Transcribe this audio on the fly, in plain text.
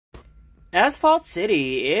Asphalt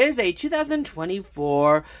City is a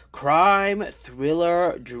 2024 crime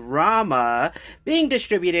thriller drama being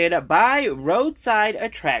distributed by Roadside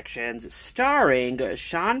Attractions, starring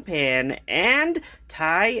Sean Penn and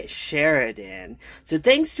Ty Sheridan. So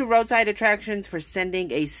thanks to Roadside Attractions for sending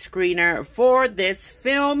a screener for this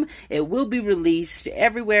film. It will be released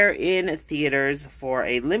everywhere in theaters for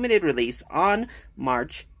a limited release on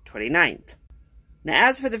March 29th. Now,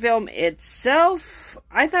 as for the film itself,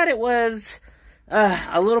 I thought it was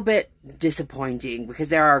a little bit disappointing because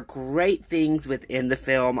there are great things within the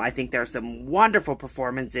film. I think there are some wonderful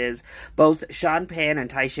performances. Both Sean Penn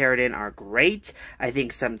and Ty Sheridan are great. I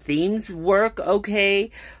think some themes work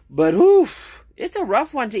okay, but oof, it's a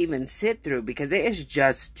rough one to even sit through because it is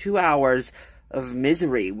just 2 hours of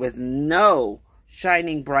misery with no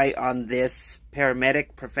shining bright on this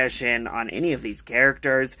paramedic profession, on any of these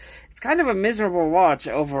characters. It's kind of a miserable watch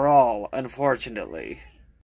overall, unfortunately.